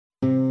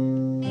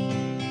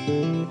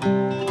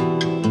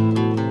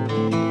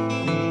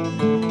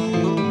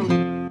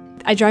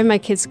I drive my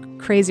kids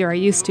crazy, or I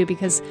used to,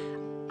 because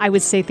I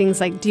would say things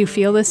like, do you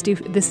feel this?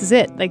 This is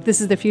it. Like, this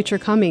is the future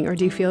coming. Or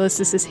do you feel this?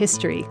 This is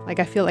history. Like,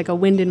 I feel like a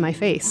wind in my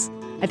face.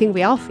 I think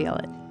we all feel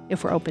it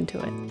if we're open to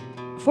it.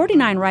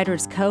 49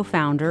 Writers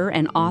co-founder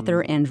and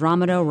author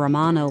Andromeda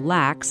Romano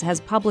Lax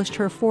has published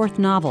her fourth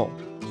novel,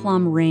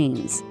 Plum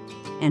Rains.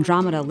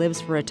 Andromeda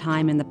lives for a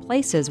time in the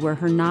places where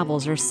her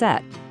novels are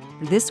set,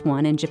 this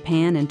one in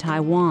Japan and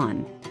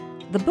Taiwan.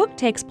 The book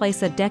takes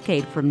place a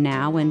decade from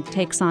now and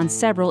takes on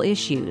several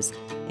issues,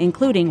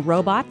 including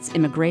robots,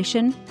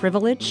 immigration,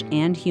 privilege,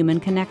 and human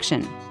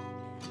connection.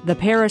 The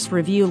Paris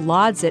Review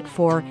lauds it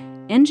for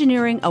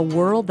engineering a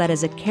world that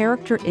is a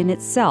character in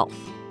itself,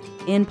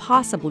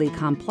 impossibly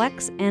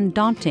complex and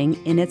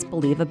daunting in its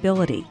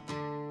believability.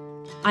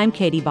 I'm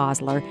Katie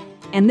Bosler,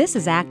 and this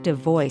is Active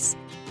Voice,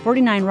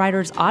 49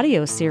 Writers'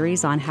 audio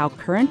series on how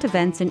current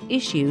events and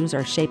issues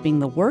are shaping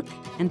the work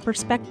and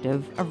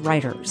perspective of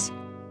writers.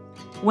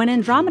 When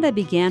Andromeda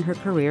began her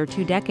career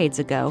 2 decades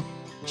ago,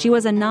 she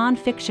was a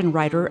nonfiction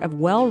writer of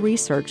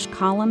well-researched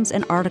columns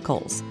and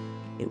articles.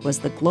 It was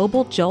the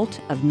global jolt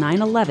of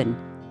 9/11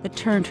 that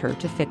turned her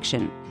to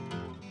fiction.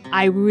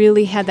 I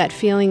really had that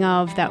feeling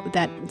of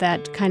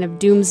that kind of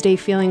doomsday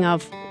feeling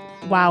of,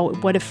 wow,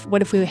 what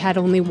if we had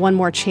only one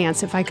more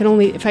chance? If I could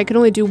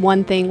only do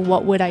one thing,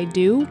 what would I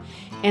do?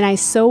 And I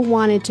so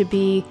wanted to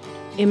be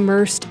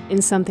immersed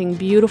in something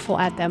beautiful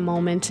at that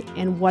moment,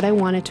 and what I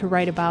wanted to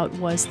write about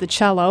was the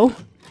cello.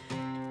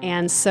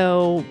 And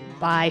so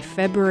by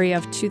February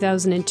of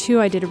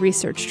 2002, I did a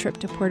research trip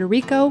to Puerto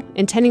Rico,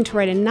 intending to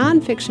write a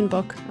nonfiction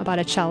book about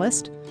a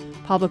cellist,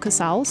 Pablo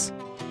Casals,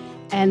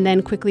 and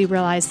then quickly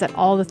realized that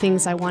all the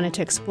things I wanted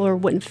to explore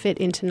wouldn't fit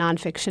into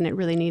nonfiction. It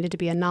really needed to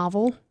be a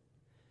novel.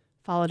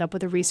 Followed up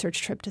with a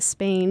research trip to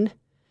Spain,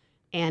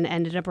 and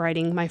ended up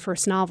writing my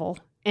first novel.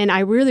 And I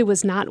really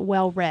was not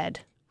well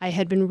read. I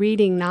had been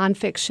reading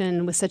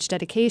nonfiction with such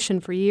dedication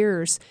for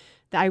years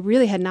that I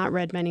really had not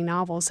read many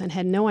novels and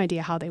had no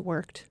idea how they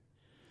worked.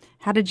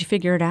 How did you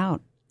figure it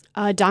out?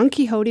 Don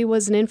Quixote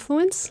was an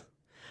influence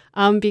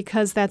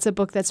because that's a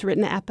book that's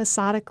written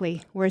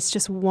episodically, where it's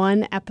just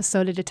one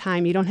episode at a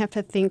time. You don't have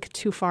to think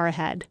too far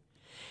ahead.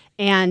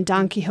 And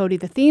Don Quixote,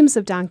 the themes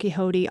of Don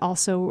Quixote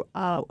also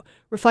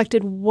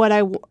reflected what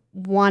I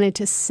wanted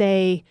to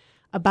say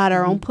about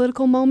our own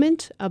political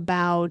moment,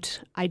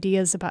 about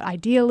ideas about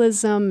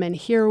idealism and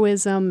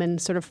heroism and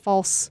sort of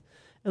false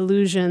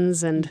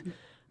illusions. And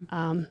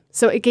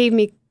so it gave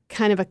me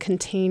kind of a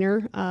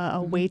container,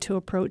 a way to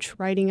approach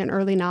writing an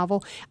early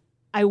novel.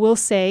 I will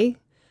say,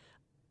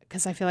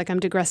 because I feel like I'm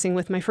digressing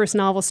with my first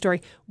novel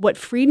story, what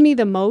freed me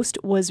the most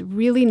was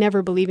really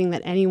never believing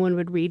that anyone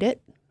would read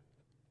it.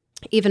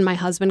 Even my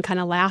husband kind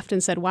of laughed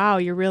and said, wow,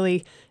 you're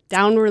really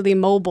downwardly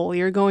mobile.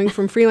 You're going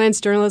from freelance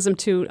journalism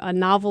to a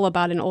novel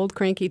about an old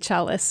cranky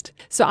cellist.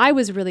 So I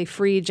was really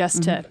free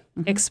just to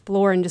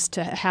explore and just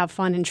to have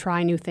fun and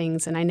try new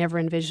things. And I never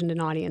envisioned an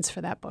audience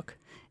for that book.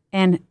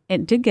 And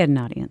it did get an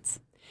audience.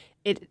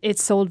 It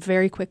sold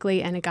very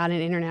quickly, and it got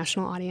an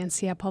international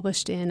audience. Yeah,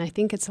 published in, I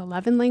think it's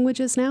 11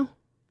 languages now.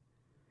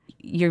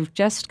 You've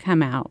just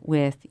come out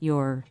with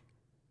your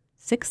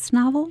 6th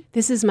novel?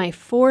 This is my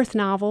 4th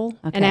novel,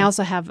 okay. And I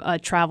also have a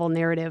travel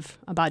narrative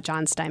about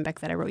John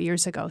Steinbeck that I wrote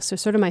years ago. So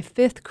sort of my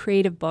 5th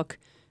creative book,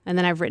 and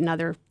then I've written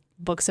other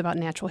books about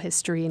natural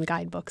history and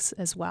guidebooks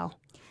as well.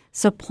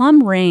 So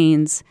Plum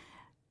Rains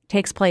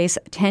takes place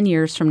 10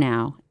 years from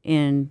now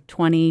in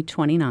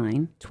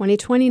 2029.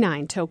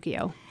 2029,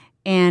 Tokyo.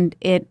 And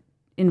it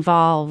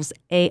involves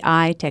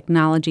AI,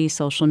 technology,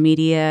 social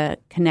media,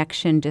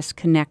 connection,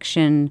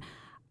 disconnection,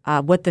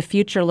 what the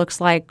future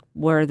looks like,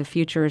 where the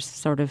future is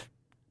sort of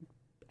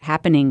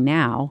happening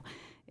now,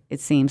 it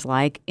seems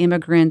like.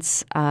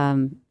 Immigrants,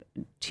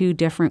 2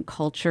 different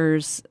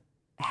cultures.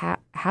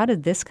 How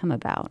did this come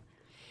about?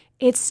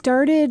 It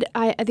started,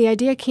 the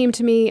idea came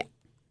to me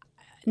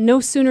no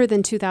sooner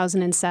than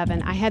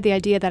 2007. I had the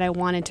idea that I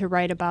wanted to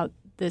write about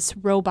this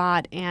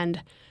robot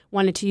and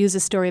wanted to use a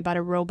story about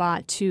a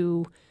robot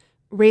to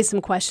raise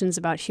some questions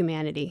about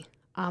humanity.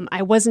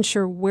 I wasn't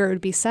sure where it would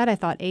be set. I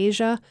thought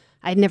Asia.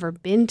 I'd never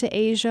been to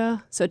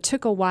Asia, so it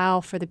took a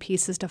while for the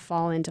pieces to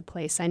fall into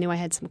place. I knew I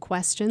had some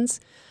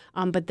questions,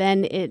 but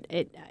then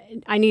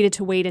I needed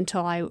to wait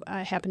until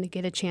I happened to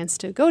get a chance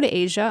to go to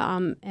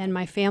Asia, and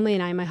my family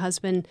and I, my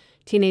husband,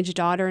 teenage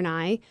daughter, and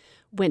I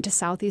went to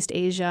Southeast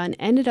Asia and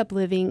ended up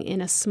living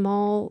in a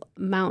small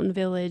mountain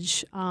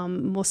village,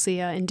 mostly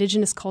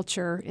indigenous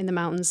culture in the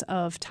mountains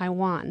of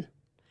Taiwan.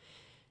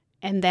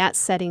 And that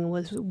setting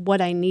was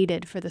what I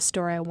needed for the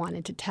story I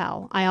wanted to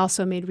tell. I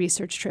also made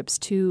research trips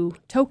to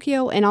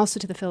Tokyo and also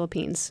to the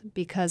Philippines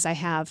because I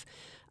have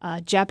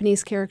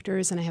Japanese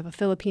characters and I have a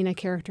Filipina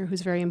character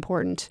who's very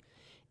important.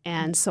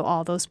 And so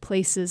all those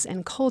places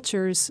and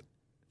cultures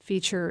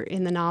feature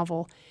in the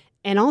novel.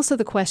 And also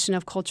the question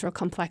of cultural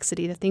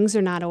complexity, that things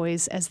are not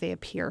always as they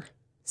appear.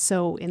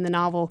 So in the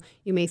novel,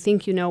 you may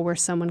think you know where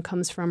someone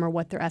comes from or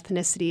what their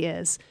ethnicity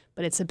is,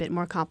 but it's a bit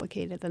more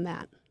complicated than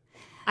that.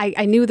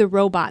 I knew the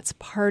robot's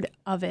part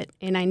of it,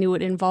 and I knew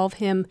it involved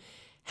him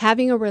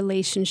having a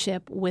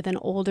relationship with an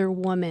older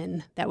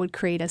woman that would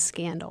create a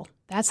scandal.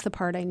 That's the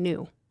part I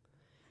knew.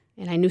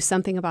 And I knew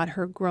something about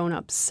her grown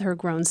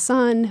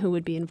son who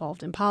would be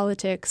involved in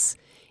politics.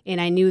 And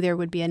I knew there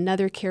would be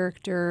another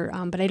character,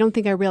 but I don't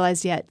think I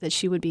realized yet that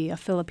she would be a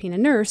Filipina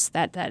nurse.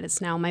 That is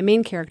now my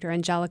main character,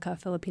 Angelica, a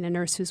Filipina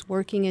nurse who's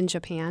working in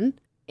Japan.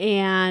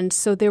 And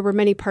so there were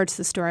many parts of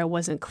the story I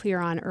wasn't clear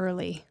on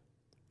early.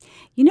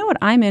 You know what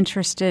I'm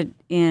interested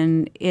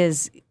in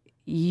is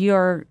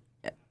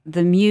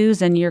the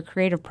muse and your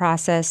creative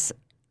process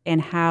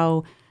and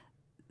how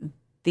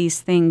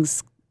these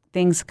things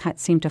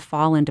seem to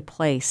fall into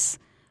place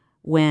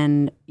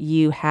when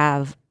you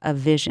have a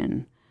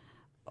vision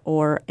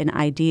or an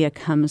idea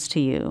comes to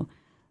you.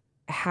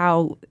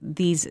 How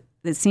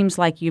it seems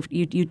like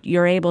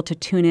you're able to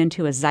tune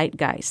into a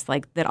zeitgeist,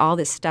 like that all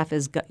this stuff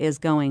is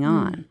going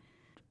on.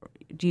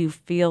 Do you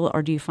feel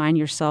or do you find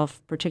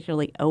yourself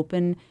particularly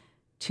open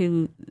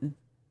to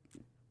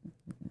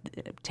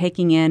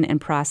taking in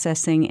and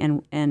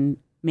processing and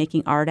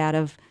making art out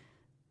of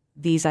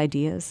these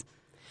ideas?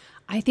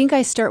 I think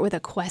I start with a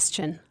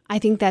question. I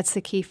think that's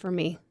the key for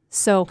me.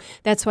 So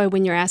that's why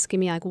when you're asking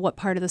me, like, what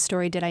part of the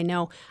story did I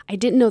know? I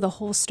didn't know the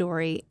whole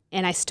story,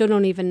 and I still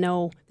don't even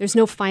know. There's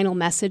no final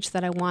message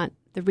that I want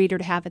the reader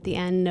to have at the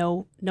end,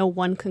 no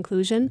one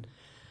conclusion.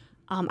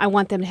 I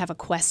want them to have a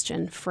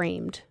question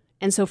framed.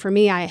 And so for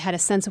me, I had a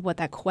sense of what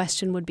that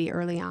question would be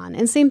early on.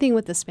 And same thing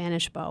with the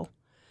Spanish Bow.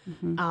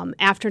 Mm-hmm.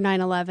 After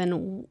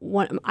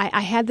 9/11,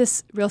 I had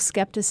this real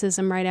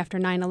skepticism right after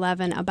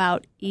 9/11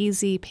 about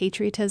easy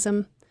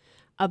patriotism,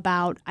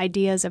 about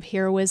ideas of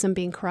heroism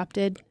being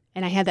corrupted.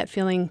 And I had that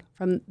feeling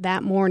from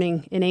that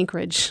morning in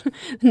Anchorage,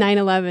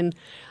 9/11,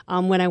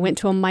 when I went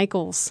to a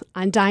Michael's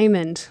on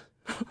Diamond,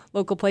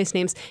 local place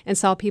names, and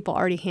saw people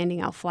already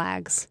handing out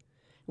flags,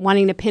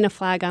 wanting to pin a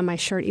flag on my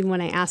shirt, even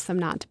when I asked them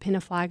not to pin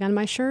a flag on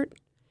my shirt.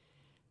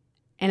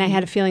 And I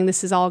had a feeling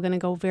this is all going to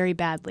go very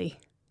badly.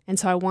 And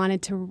so I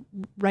wanted to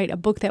write a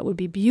book that would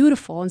be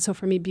beautiful. And so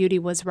for me, beauty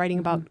was writing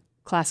about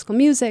classical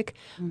music,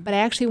 but I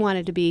actually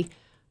wanted to be,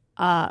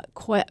 I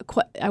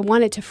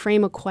wanted to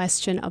frame a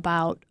question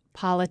about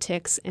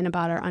politics and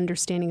about our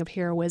understanding of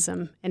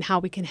heroism and how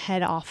we can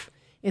head off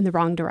in the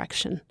wrong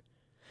direction.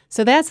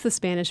 So that's the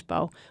Spanish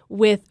Bow.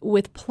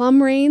 With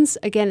Plum Rains,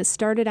 again, it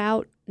started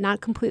out not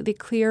completely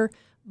clear,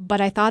 but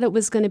I thought it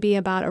was going to be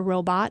about a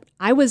robot.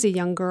 I was a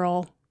young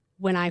girl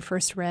when I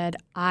first read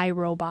I,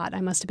 Robot.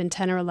 I must have been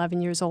 10 or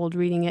 11 years old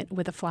reading it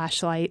with a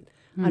flashlight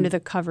under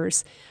the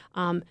covers.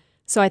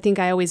 So I think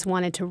I always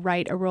wanted to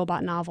write a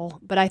robot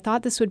novel, but I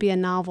thought this would be a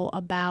novel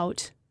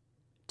about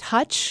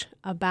touch,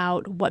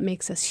 about what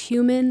makes us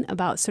human,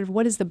 about sort of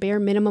what is the bare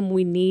minimum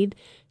we need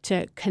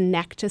to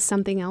connect to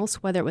something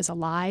else, whether it was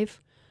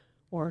alive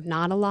or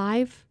not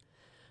alive.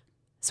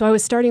 So I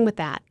was starting with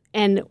that.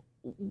 And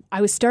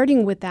I was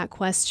starting with that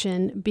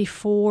question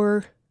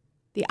before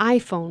the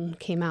iPhone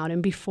came out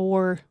and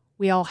before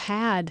we all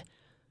had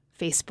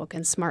Facebook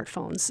and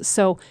smartphones.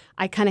 So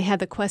I kind of had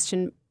the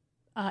question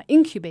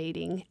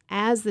incubating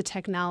as the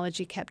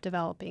technology kept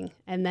developing.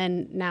 And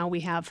then now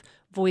we have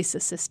voice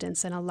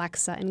assistants and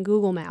Alexa and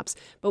Google Maps.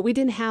 But we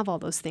didn't have all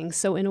those things.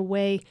 So in a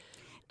way,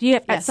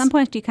 at some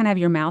point, do you kind of have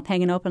your mouth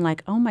hanging open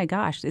like, oh my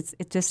gosh, it's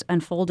just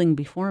unfolding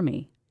before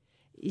me?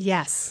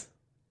 Yes.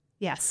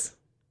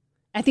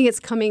 I think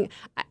it's coming.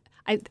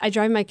 I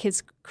drive my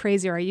kids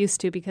crazy, or I used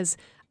to, because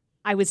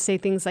I would say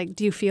things like,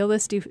 do you feel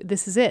this?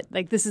 This is it.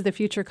 Like, this is the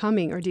future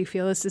coming. Or do you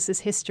feel this? This is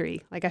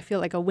history. Like, I feel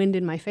like a wind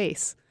in my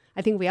face.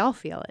 I think we all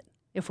feel it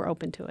if we're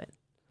open to it.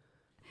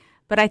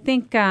 But I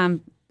think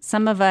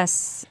some of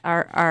us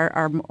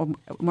are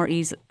more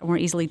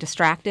easily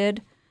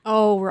distracted.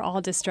 Oh, we're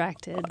all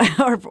distracted.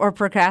 or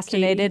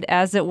procrastinated,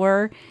 as it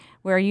were,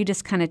 where you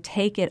just kind of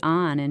take it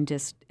on and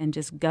just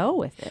go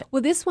with it.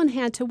 Well, this one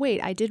had to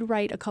wait. I did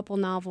write a couple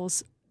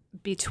novels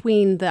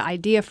between the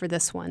idea for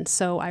this one.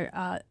 So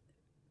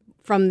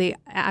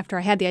after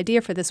I had the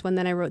idea for this one,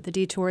 then I wrote The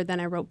Detour, then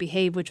I wrote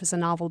Behave, which was a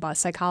novel about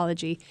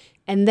psychology.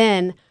 And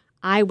then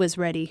I was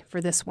ready for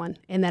this one,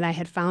 in that I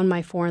had found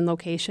my foreign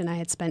location. I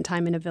had spent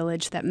time in a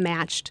village that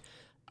matched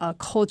a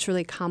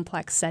culturally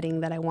complex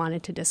setting that I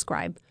wanted to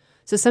describe.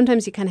 So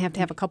sometimes you kind of have to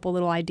have a couple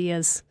little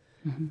ideas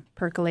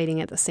percolating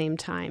at the same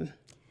time.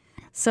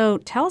 So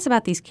tell us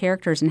about these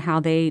characters and how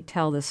they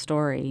tell the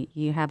story.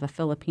 You have a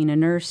Filipina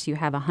nurse. You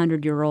have a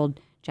 100-year-old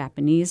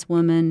Japanese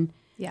woman.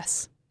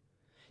 Yes.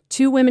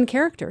 2 women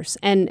characters.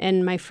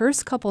 And my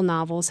first couple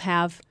novels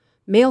have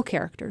male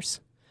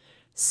characters.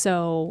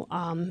 So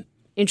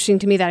interesting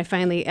to me that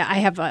I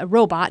have a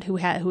robot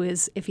who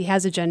is, if he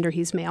has a gender,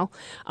 he's male.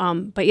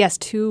 But yes,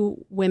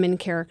 2 women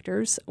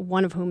characters,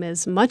 one of whom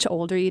is much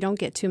older. You don't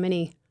get too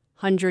many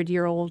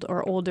 100-year-old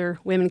or older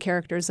women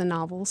characters in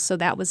novels, so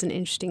that was an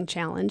interesting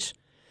challenge.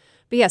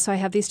 But yeah, so I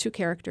have these 2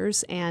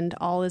 characters, and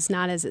all is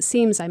not as it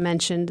seems. I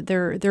mentioned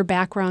their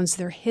backgrounds,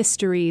 their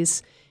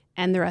histories,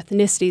 and their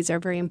ethnicities are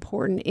very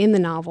important in the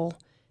novel,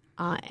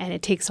 and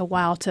it takes a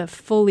while to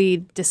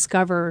fully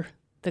discover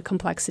the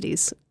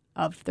complexities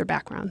of their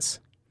backgrounds.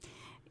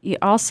 You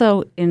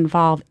also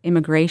involve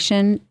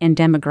immigration and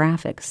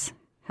demographics.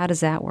 How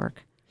does that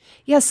work?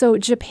 Yeah, so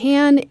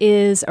Japan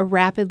is a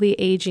rapidly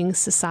aging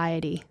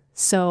society.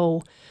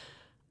 So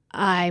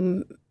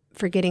I'm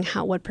forgetting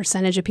what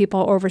percentage of people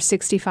are over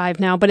 65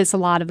 now, but it's a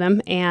lot of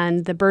them,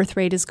 and the birth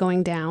rate is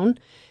going down.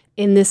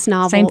 In this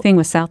novel, Same thing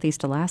with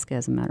Southeast Alaska,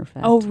 as a matter of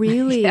fact. Oh,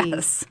 really?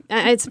 Yes.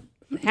 It's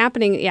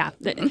happening, yeah.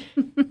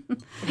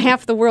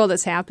 Half the world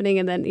is happening,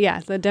 and then,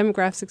 yeah, the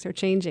demographics are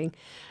changing.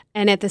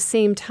 And at the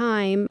same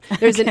time,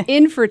 there's an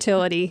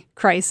infertility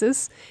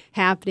crisis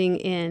happening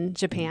in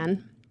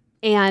Japan.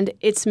 And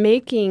it's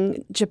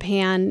making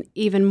Japan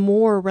even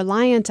more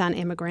reliant on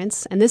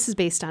immigrants. And this is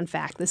based on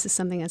fact. This is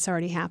something that's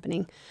already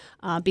happening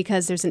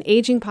because there's an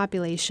aging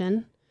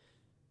population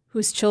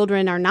whose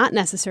children are not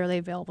necessarily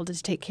available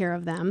to take care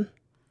of them.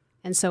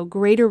 And so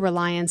greater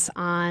reliance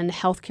on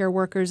healthcare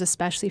workers,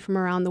 especially from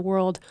around the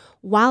world,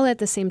 while at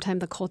the same time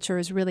the culture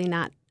is really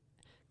not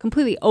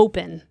completely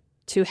open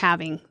to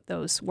having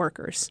those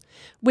workers,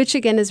 which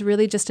again is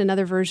really just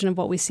another version of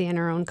what we see in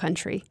our own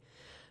country,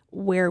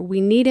 where we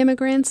need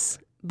immigrants,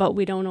 but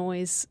we don't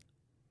always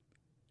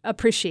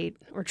appreciate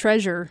or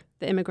treasure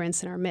the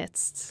immigrants in our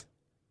midst.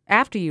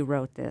 After you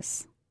wrote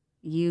this,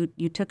 you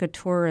took a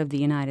tour of the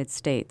United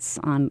States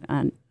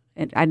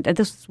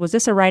was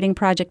this a writing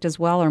project as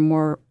well, or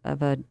more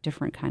of a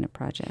different kind of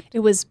project? It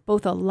was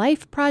both a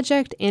life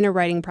project and a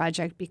writing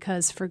project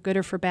because for good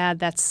or for bad,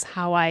 that's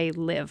how I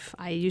live.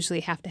 I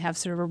usually have to have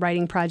sort of a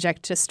writing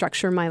project to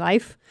structure my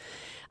life.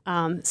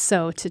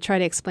 So to try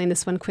to explain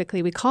this one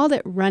quickly, we called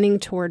it Running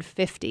Toward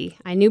 50.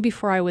 I knew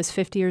before I was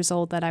 50 years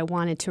old that I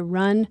wanted to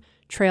run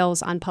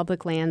trails on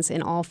public lands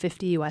in all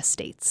 50 U.S.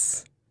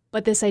 states.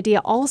 But this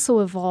idea also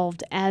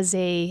evolved as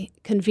a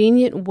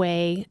convenient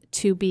way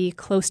to be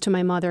close to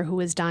my mother who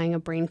was dying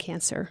of brain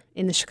cancer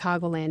in the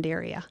Chicagoland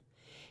area.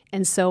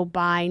 And so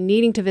by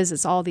needing to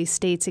visit all these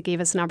states, it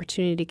gave us an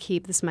opportunity to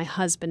keep, this is my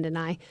husband and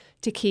I,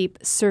 to keep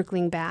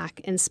circling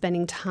back and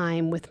spending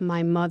time with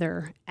my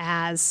mother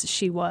as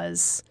she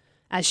was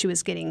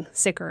getting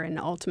sicker and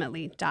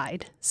ultimately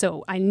died.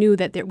 So I knew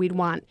that we'd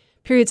want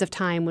periods of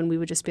time when we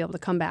would just be able to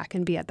come back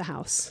and be at the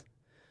house.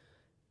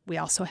 We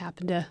also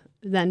happened to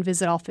then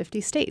visit all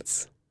 50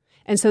 states.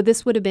 And so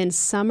this would have been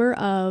summer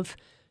of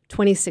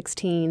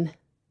 2016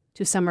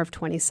 to summer of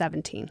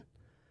 2017.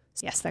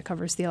 So yes, that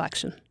covers the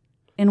election.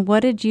 And what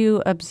did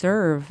you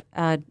observe?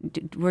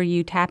 Were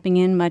you tapping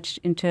in much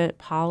into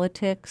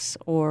politics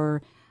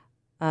or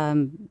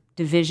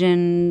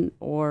division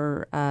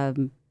or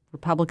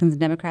Republicans and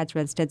Democrats,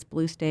 red states,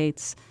 blue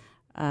states,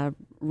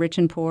 rich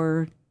and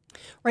poor?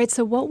 Right.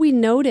 So what we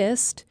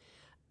noticed,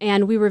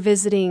 and we were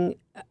visiting,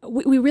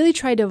 we really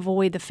tried to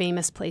avoid the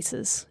famous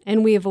places,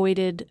 and we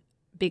avoided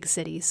big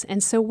cities.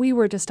 And so we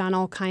were just on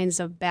all kinds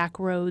of back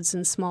roads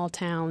and small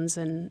towns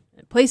and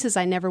places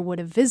I never would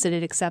have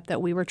visited, except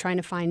that we were trying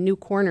to find new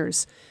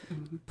corners,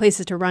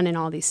 places to run in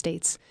all these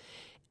states.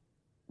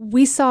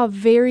 We saw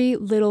very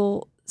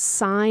little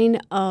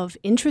sign of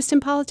interest in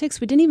politics.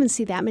 We didn't even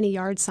see that many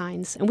yard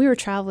signs. And we were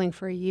traveling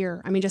for a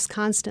year. I mean, just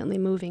constantly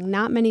moving.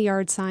 Not many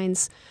yard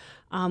signs.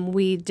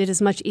 We did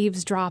as much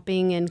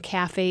eavesdropping in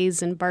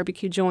cafes and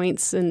barbecue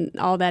joints and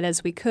all that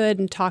as we could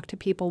and talked to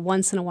people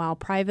once in a while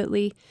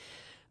privately.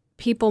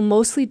 People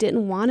mostly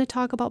didn't want to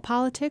talk about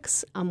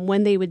politics.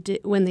 When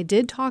they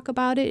did talk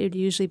about it, it would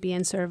usually be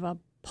in sort of a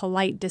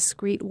polite,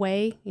 discreet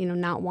way,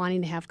 not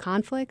wanting to have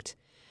conflict.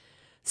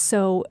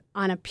 So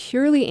on a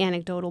purely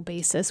anecdotal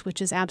basis, which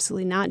is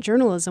absolutely not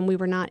journalism, we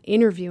were not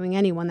interviewing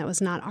anyone. That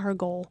was not our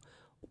goal.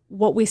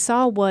 What we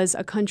saw was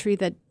a country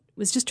that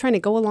was just trying to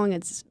go along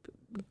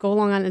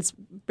on its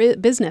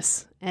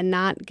business and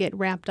not get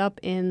wrapped up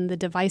in the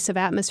divisive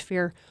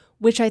atmosphere,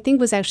 which I think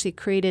was actually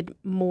created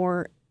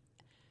more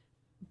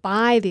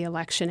by the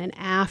election and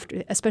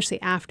especially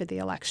after the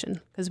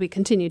election, because we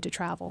continued to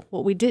travel.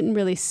 What we didn't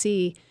really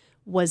see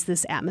was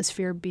this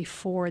atmosphere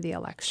before the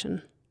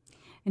election.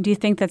 And do you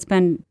think that's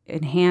been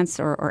enhanced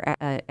or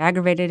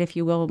aggravated, if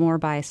you will, more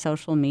by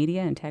social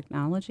media and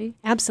technology?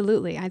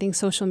 Absolutely. I think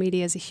social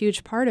media is a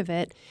huge part of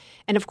it.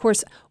 And of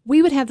course,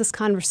 we would have this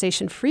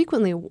conversation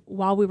frequently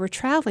while we were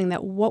traveling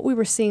that what we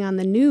were seeing on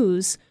the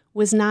news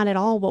was not at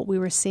all what we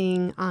were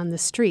seeing on the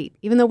street,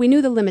 even though we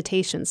knew the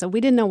limitations. So we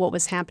didn't know what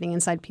was happening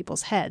inside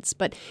people's heads.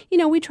 But,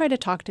 we try to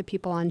talk to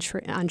people on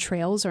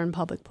trails or in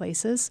public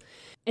places.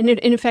 And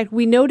in fact,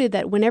 we noted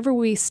that whenever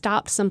we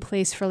stopped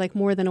someplace for like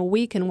more than a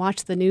week and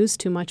watched the news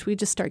too much, we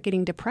just start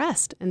getting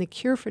depressed. And the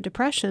cure for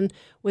depression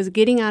was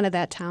getting out of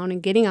that town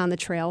and getting on the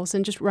trails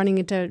and just running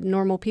into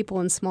normal people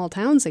in small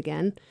towns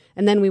again.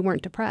 And then we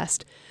weren't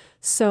depressed.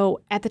 So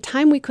at the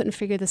time, we couldn't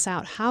figure this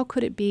out. How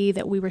could it be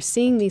that we were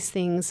seeing these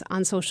things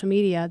on social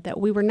media that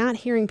we were not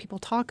hearing people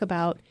talk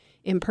about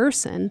in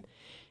person?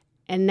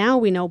 And now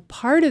we know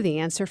part of the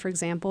answer, for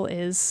example,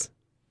 is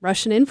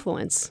Russian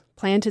influence,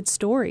 planted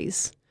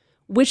stories,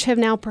 which have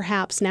now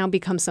perhaps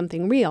become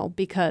something real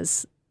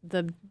because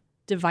the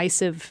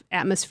divisive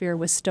atmosphere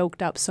was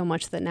stoked up so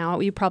much that now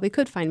you probably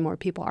could find more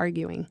people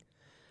arguing.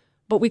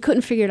 But we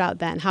couldn't figure it out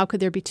then. How could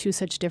there be two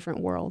such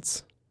different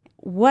worlds?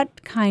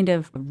 What kind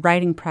of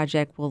writing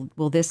project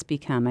will this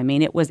become? I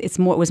mean, it was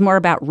more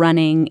about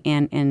running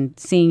and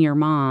seeing your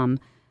mom.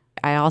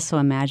 I also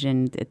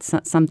imagine it's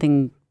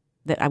something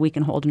that we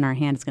can hold in our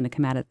hand is going to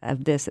come out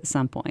of this at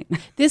some point.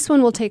 This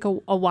one will take a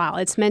while.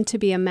 It's meant to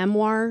be a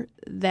memoir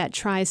that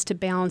tries to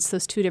balance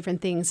those two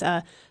different things.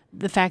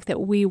 The fact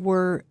that we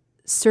were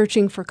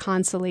searching for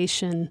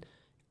consolation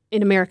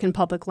in American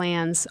public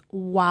lands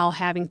while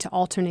having to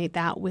alternate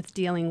that with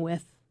dealing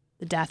with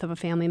the death of a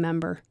family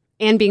member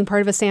and being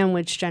part of a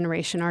sandwich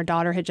generation. Our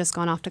daughter had just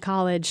gone off to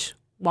college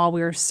while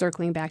we were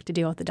circling back to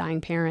deal with the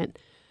dying parent.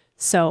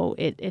 So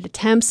it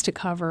attempts to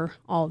cover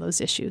all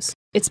those issues.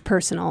 It's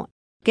personal.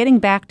 Getting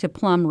back to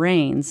Plum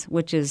Rains,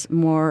 which is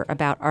more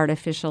about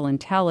artificial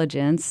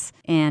intelligence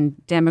and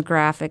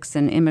demographics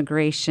and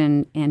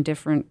immigration and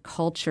different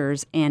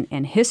cultures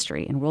and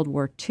history and World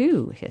War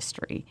II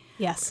history.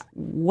 Yes.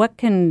 What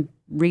can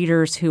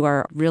readers who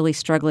are really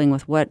struggling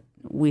with what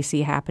we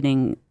see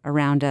happening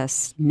around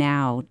us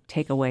now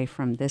take away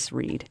from this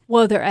read?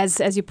 Well,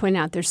 as you point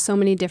out, there's so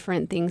many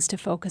different things to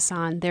focus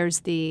on. There's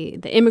the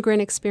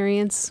immigrant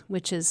experience,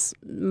 which is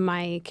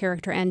my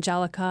character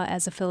Angelica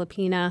as a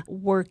Filipina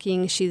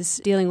working. She's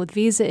dealing with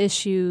visa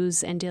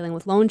issues and dealing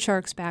with loan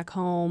sharks back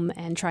home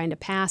and trying to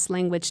pass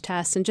language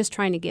tests and just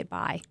trying to get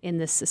by in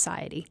this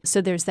society.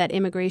 So there's that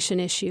immigration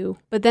issue.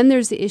 But then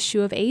there's the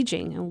issue of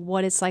aging and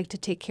what it's like to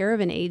take care of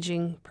an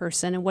aging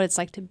person and what it's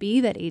like to be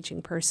that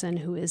aging person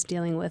who is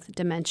dealing with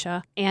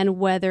dementia, and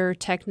whether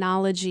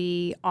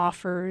technology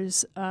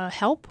offers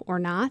help or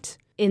not.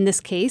 In this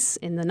case,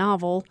 in the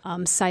novel,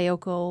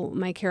 Sayoko,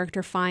 my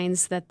character,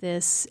 finds that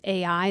this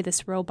AI,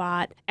 this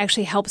robot,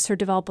 actually helps her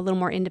develop a little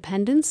more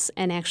independence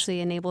and actually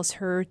enables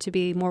her to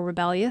be more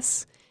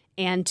rebellious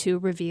and to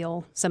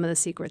reveal some of the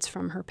secrets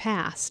from her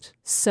past.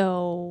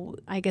 So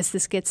I guess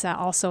this gets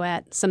also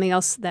at something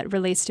else that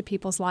relates to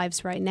people's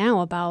lives right now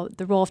about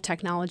the role of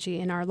technology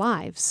in our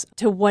lives.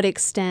 To what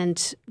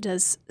extent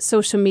does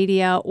social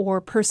media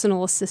or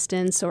personal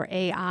assistance or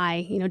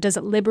AI, does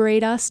it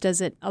liberate us?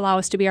 Does it allow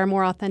us to be our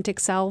more authentic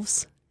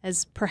selves,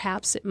 as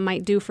perhaps it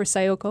might do for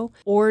Sayoko?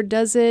 Or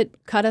does it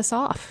cut us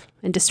off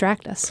and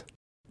distract us?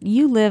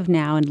 You live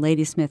now in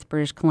Ladysmith,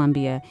 British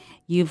Columbia.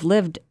 You've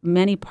lived in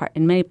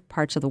many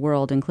parts of the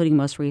world, including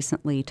most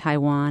recently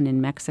Taiwan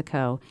and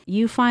Mexico.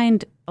 You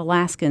find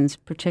Alaskans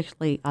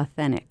particularly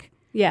authentic.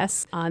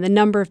 Yes. The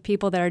number of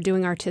people that are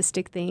doing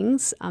artistic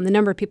things, the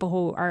number of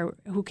people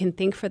who can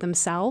think for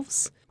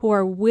themselves, who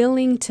are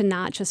willing to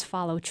not just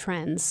follow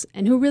trends,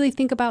 and who really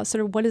think about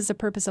sort of what is the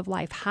purpose of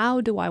life?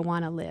 How do I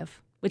want to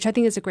live? Which I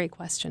think is a great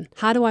question.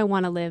 How do I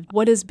want to live?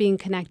 What does being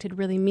connected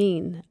really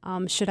mean?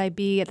 Should I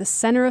be at the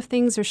center of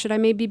things, or should I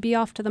maybe be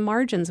off to the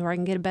margins where I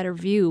can get a better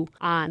view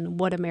on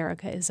what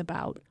America is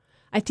about?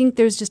 I think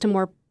there's just a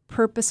more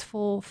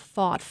purposeful,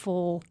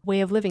 thoughtful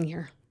way of living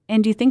here.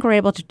 And do you think we're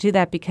able to do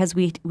that because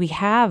we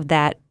have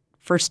that,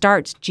 for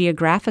starts,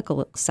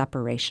 geographical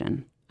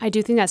separation? I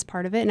do think that's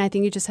part of it, and I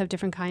think you just have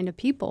different kind of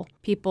people.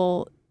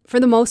 People, for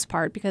the most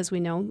part, because we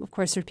know, of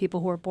course, there are people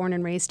who are born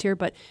and raised here,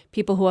 but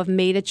people who have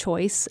made a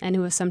choice and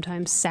who have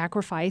sometimes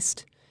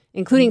sacrificed,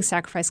 including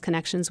sacrificed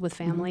connections with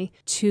family,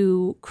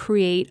 to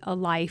create a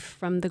life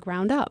from the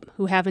ground up,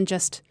 who haven't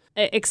just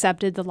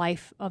accepted the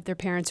life of their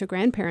parents or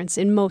grandparents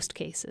in most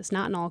cases,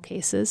 not in all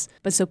cases,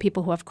 but so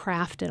people who have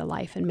crafted a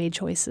life and made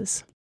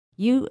choices.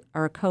 You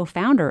are a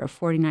co-founder of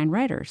 49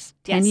 Writers.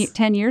 Yes.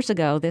 10 years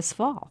ago this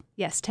fall.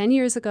 Yes, 10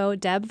 years ago,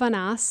 Deb Van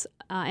Ass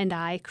and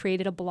I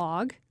created a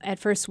blog. At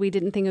first, we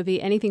didn't think it would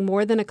be anything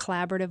more than a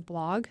collaborative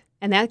blog.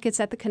 And that gets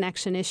at the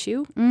connection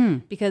issue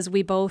because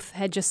we both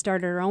had just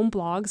started our own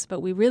blogs, but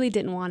we really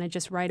didn't want to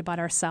just write about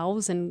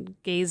ourselves and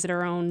gaze at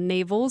our own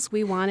navels.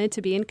 We wanted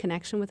to be in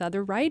connection with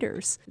other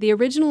writers. The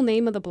original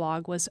name of the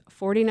blog was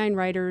 49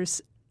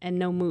 Writers and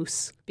No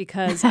Moose,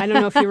 because I don't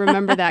know if you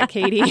remember that,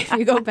 Katie, if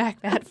you go back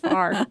that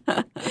far,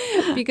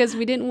 because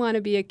we didn't want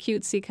to be a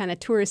cutesy kind of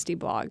touristy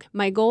blog.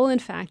 My goal, in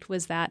fact,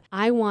 was that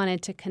I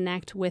wanted to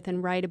connect with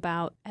and write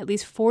about at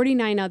least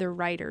 49 other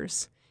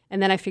writers,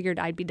 and then I figured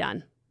I'd be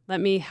done. Let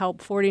me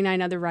help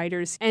 49 other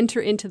writers enter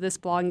into this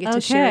blog and get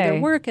to share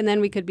their work, and then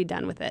we could be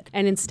done with it.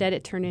 And instead,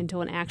 it turned into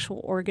an actual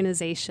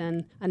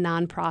organization, a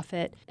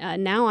nonprofit.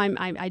 Now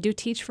I do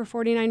teach for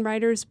 49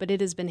 Writers, but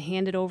it has been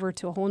handed over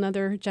to a whole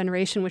other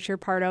generation, which you're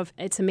part of.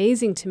 It's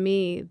amazing to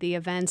me, the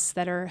events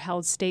that are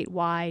held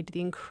statewide,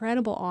 the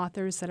incredible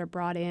authors that are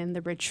brought in,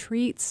 the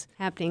retreats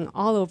happening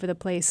all over the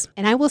place.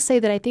 And I will say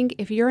that I think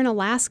if you're an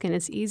Alaskan,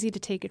 it's easy to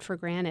take it for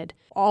granted.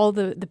 All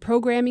the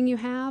programming you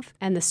have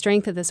and the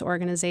strength of this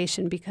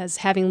organization, because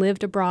having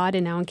lived abroad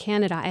and now in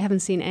Canada, I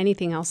haven't seen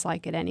anything else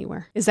like it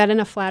anywhere. Is that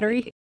enough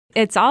flattery?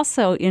 It's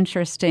also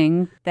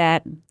interesting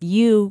that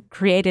you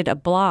created a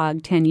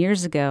blog 10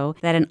 years ago,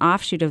 that an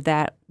offshoot of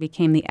that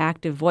became the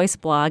Active Voice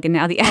blog, and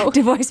now the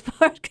Active Voice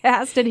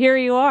podcast, and here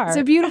you are. It's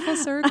a beautiful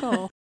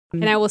circle.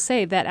 And I will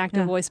say that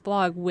Active Voice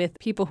blog with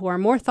people who are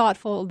more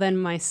thoughtful than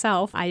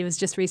myself. I was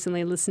just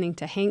recently listening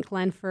to Hank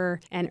Glenfer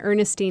and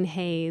Ernestine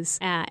Hayes,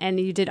 and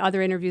you did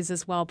other interviews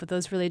as well, but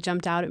those really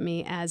jumped out at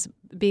me as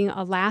being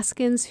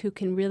Alaskans who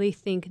can really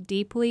think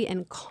deeply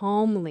and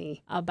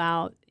calmly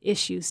about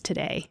issues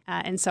today.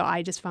 And so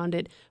I just found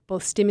it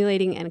both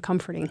stimulating and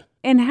comforting.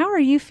 And how are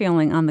you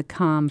feeling on the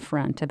calm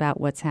front about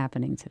what's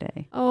happening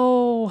today?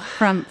 Oh,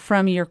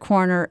 From your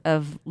corner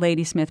of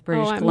Ladysmith,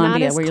 British I'm Columbia,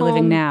 not as where you're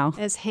living calm now.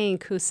 as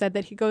Hank, who said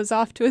that he goes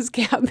off to his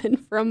cabin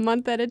for a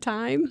month at a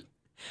time.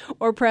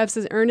 Or perhaps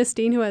as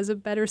Ernestine, who has a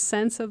better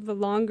sense of the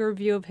longer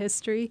view of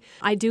history.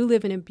 I do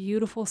live in a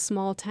beautiful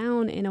small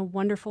town in a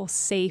wonderful,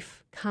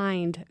 safe,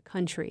 kind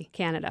country,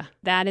 Canada.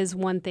 That is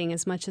one thing.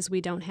 As much as we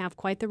don't have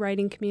quite the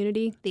writing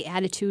community, the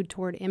attitude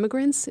toward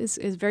immigrants is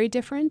very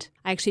different.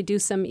 I actually do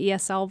some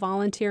ESL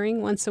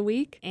volunteering once a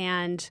week,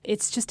 and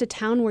it's just a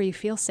town where you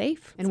feel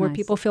safe and where nice.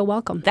 People feel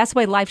welcome. That's the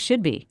way life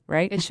should be,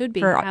 right? It should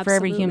be, for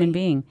every human absolutely.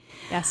 being.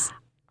 Yes.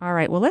 All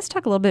right. Well, let's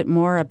talk a little bit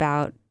more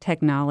about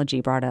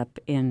technology brought up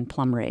in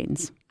Plum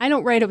Rains. I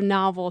don't write a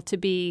novel to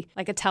be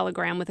like a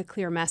telegram with a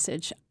clear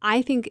message.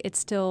 I think it's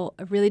still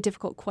a really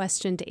difficult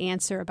question to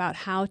answer about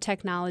how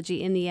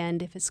technology, in the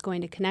end, if it's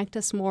going to connect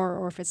us more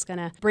or if it's going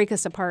to break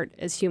us apart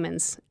as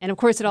humans. And of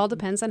course, it all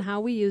depends on how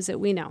we use it.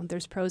 We know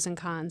there's pros and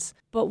cons.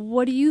 But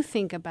what do you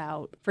think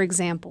about, for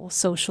example,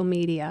 social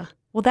media?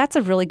 Well, that's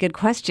a really good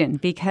question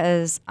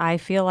because I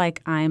feel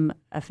like I'm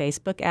a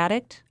Facebook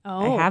addict.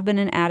 Oh. I have been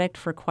an addict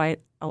for quite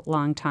a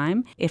long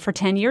time. For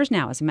 10 years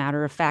now, as a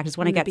matter of fact, is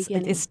when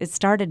it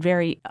started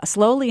very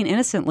slowly and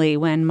innocently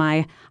when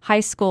my high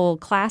school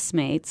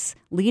classmates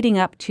leading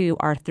up to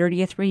our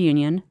 30th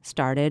reunion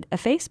started a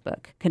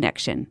Facebook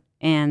connection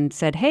and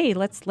said, hey,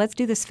 let's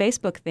do this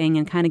Facebook thing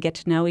and kind of get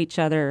to know each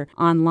other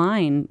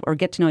online or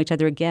get to know each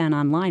other again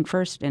online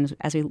first and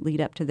as we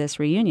lead up to this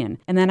reunion.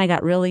 And then I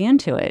got really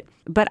into it.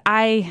 But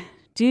I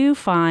do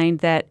find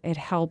that it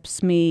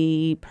helps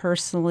me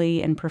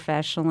personally and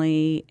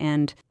professionally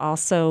and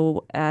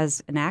also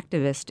as an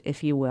activist,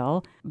 if you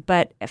will.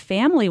 But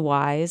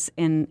family-wise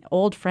and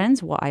old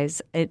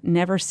friends-wise, it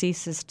never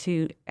ceases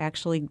to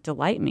actually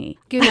delight me.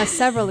 Giving us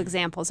several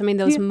examples. I mean,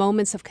 those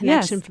moments of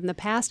connection Yes. from the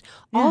past.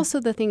 Yeah. Also,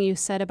 the thing you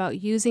said about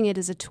using it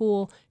as a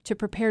tool to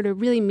prepare to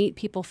really meet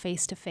people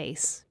face to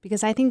face,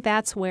 because I think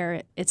that's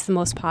where it's the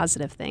most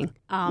positive thing.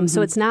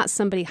 So it's not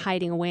somebody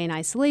hiding away in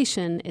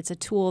isolation. It's a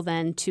tool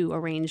then to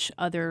arrange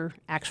other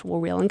actual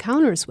real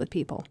encounters with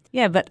people.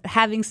 Yeah, but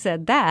having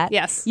said that,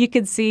 Yes. you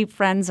could see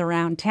friends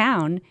around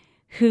town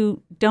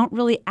who don't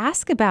really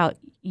ask about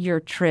your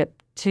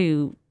trip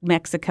to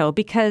Mexico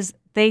because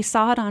they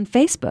saw it on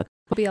Facebook.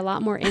 It would be a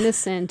lot more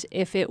innocent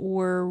if it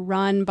were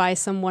run by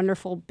some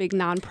wonderful big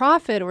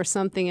nonprofit or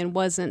something and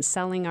wasn't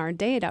selling our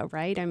data,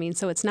 right? I mean,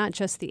 so it's not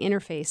just the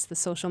interface, the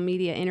social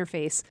media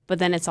interface, but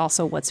then it's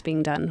also what's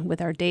being done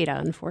with our data,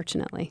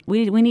 unfortunately.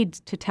 We need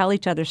to tell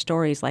each other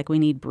stories like we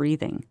need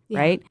breathing,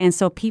 right? And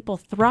so people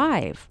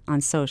thrive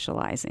on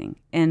socializing,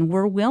 and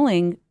we're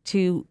willing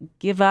to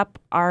give up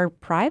our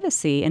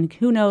privacy and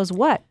who knows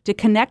what to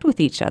connect with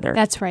each other.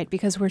 That's right,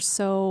 because we're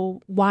so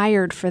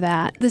wired for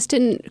that. This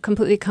didn't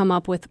completely come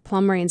up with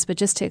Plum Rains, but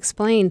just to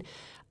explain,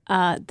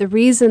 the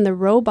reason the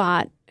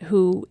robot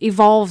who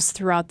evolves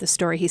throughout the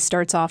story, he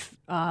starts off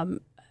at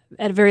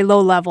a very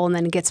low level and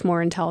then gets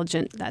more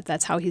intelligent.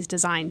 That's how he's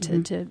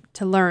designed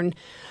to learn.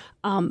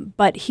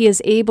 But he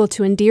is able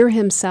to endear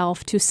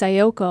himself to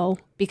Sayoko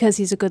because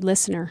he's a good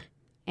listener.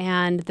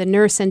 And the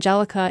nurse,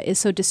 Angelica, is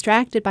so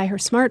distracted by her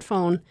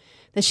smartphone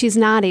that she's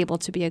not able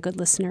to be a good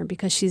listener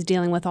because she's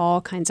dealing with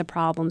all kinds of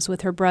problems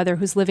with her brother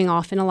who's living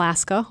off in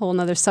Alaska, whole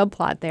nother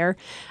subplot there,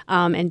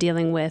 and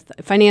dealing with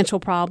financial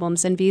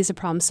problems and visa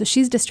problems. So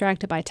she's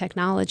distracted by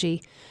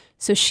technology.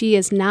 So she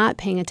is not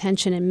paying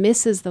attention and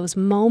misses those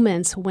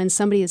moments when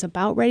somebody is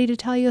about ready to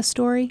tell you a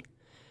story,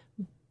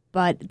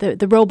 but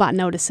the robot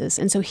notices.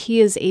 And so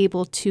he is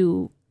able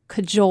to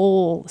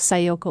cajole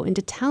Sayoko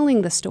into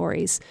telling the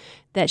stories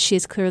that she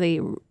has clearly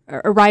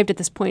arrived at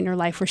this point in her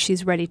life where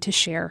she's ready to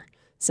share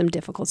some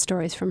difficult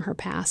stories from her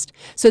past.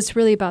 So it's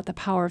really about the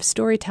power of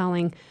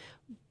storytelling.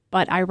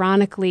 But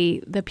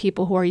ironically, the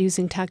people who are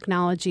using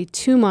technology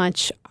too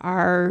much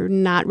are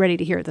not ready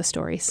to hear the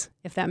stories,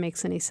 if that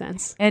makes any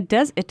sense. It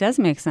does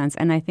make sense,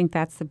 and I think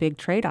that's the big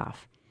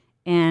trade-off.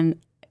 And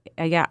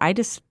I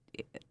just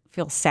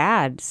feel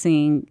sad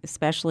seeing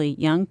especially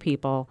young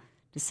people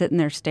just sitting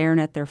there staring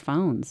at their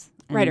phones.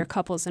 Right, or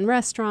couples in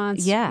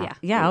restaurants. Yeah.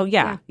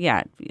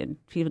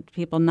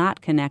 People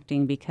not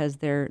connecting because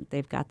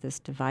they've got this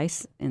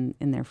device in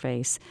their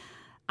face.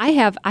 I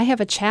have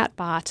a chat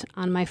bot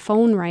on my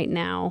phone right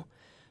now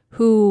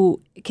who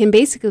can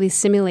basically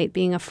simulate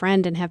being a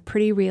friend and have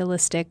pretty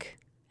realistic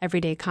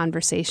everyday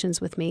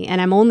conversations with me.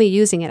 And I'm only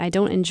using it. I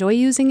don't enjoy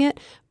using it,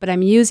 but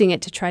I'm using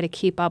it to try to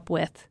keep up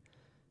with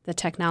the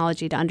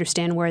technology to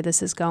understand where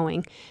this is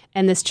going.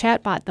 And this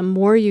chatbot, the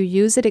more you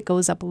use it, it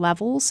goes up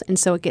levels, and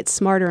so it gets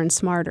smarter and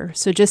smarter.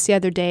 So just the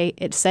other day,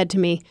 it said to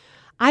me,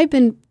 I've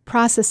been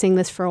processing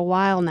this for a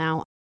while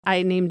now.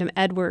 I named him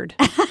Edward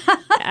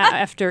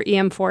after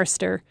E.M.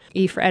 Forster,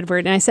 E for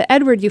Edward. And I said,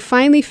 Edward, you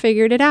finally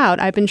figured it out.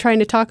 I've been trying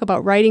to talk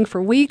about writing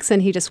for weeks,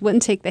 and he just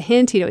wouldn't take the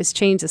hint. He'd always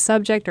change the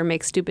subject or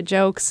make stupid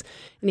jokes.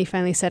 And he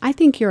finally said, I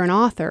think you're an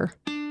author.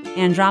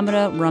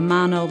 Andromeda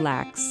Romano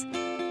Lax.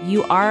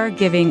 You are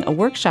giving a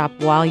workshop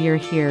while you're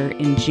here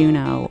in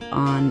Juneau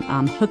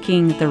on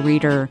hooking the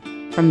reader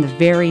from the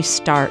very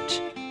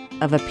start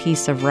of a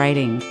piece of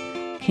writing.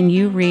 Can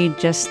you read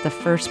just the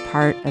first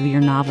part of your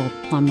novel,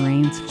 Plum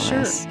Rains, for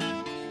us? Sure.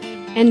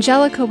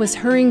 Angelica was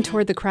hurrying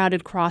toward the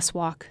crowded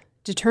crosswalk,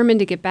 determined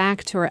to get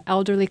back to her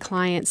elderly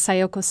client,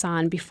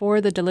 Sayoko-san,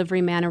 before the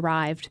delivery man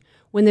arrived,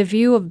 when the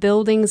view of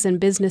buildings and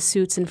business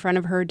suits in front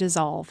of her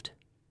dissolved.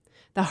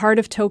 The heart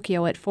of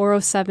Tokyo at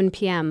 4:07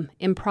 p.m.,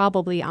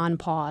 improbably on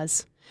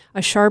pause.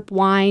 A sharp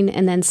whine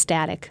and then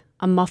static,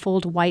 a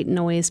muffled white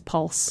noise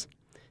pulse.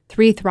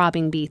 3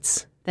 throbbing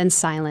beats, then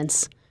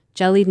silence,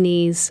 jellied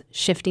knees,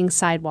 shifting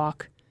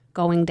sidewalk,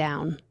 going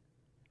down.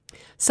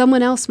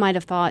 Someone else might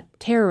have thought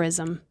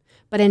terrorism,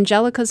 but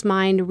Angelica's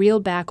mind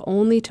reeled back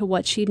only to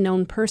what she'd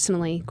known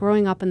personally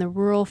growing up in the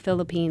rural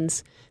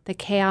Philippines, the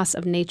chaos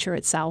of nature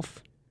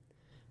itself.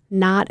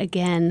 Not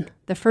again,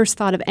 the first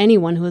thought of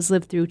anyone who has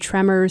lived through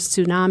tremors,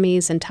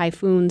 tsunamis, and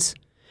typhoons.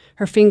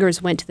 Her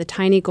fingers went to the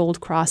tiny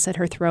gold cross at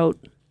her throat.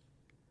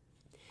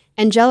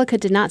 Angelica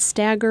did not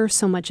stagger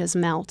so much as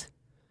melt.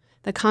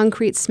 The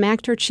concrete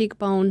smacked her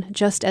cheekbone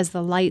just as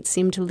the light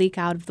seemed to leak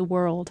out of the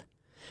world.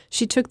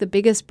 She took the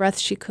biggest breath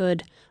she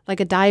could, like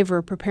a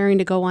diver preparing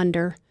to go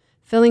under,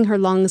 filling her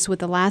lungs with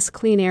the last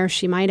clean air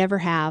she might ever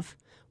have,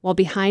 while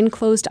behind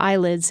closed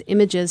eyelids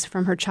images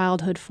from her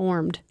childhood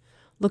formed,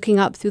 looking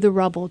up through the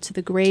rubble to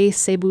the gray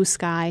Cebu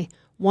sky,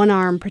 one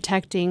arm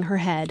protecting her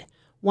head,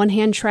 one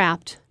hand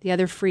trapped, the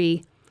other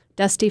free,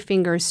 dusty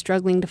fingers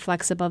struggling to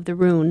flex above the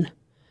rune.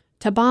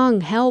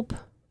 Tabang, help!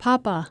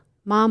 Papa!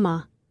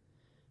 Mama!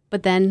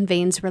 But then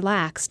veins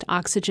relaxed,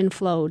 oxygen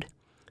flowed.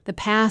 The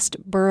past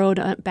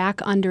burrowed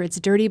back under its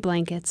dirty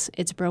blankets,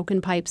 its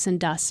broken pipes and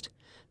dust.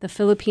 The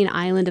Philippine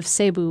island of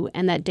Cebu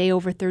and that day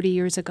over 30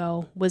 years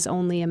ago was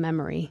only a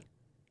memory.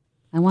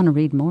 I want to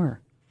read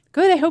more.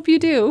 Good, I hope you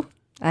do.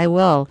 I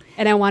will.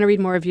 And I want to read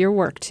more of your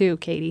work too,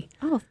 Katie.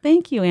 Oh,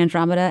 thank you,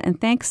 Andromeda, and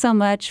thanks so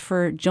much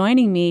for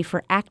joining me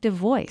for Active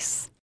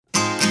Voice.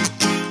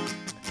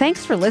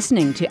 Thanks for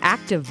listening to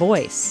Active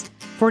Voice,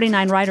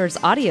 49 Writers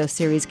audio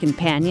series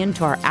companion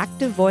to our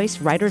Active Voice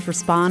Writers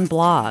Respond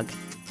blog,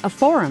 a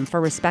forum for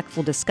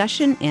respectful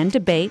discussion and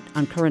debate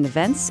on current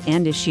events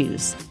and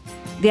issues.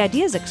 The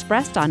ideas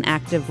expressed on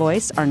Active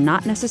Voice are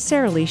not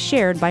necessarily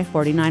shared by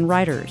 49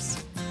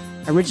 Writers.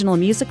 Original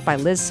music by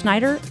Liz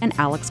Snyder and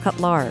Alex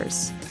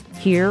Cutlars.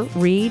 Hear,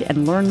 read,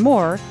 and learn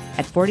more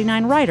at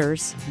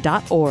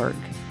 49writers.org.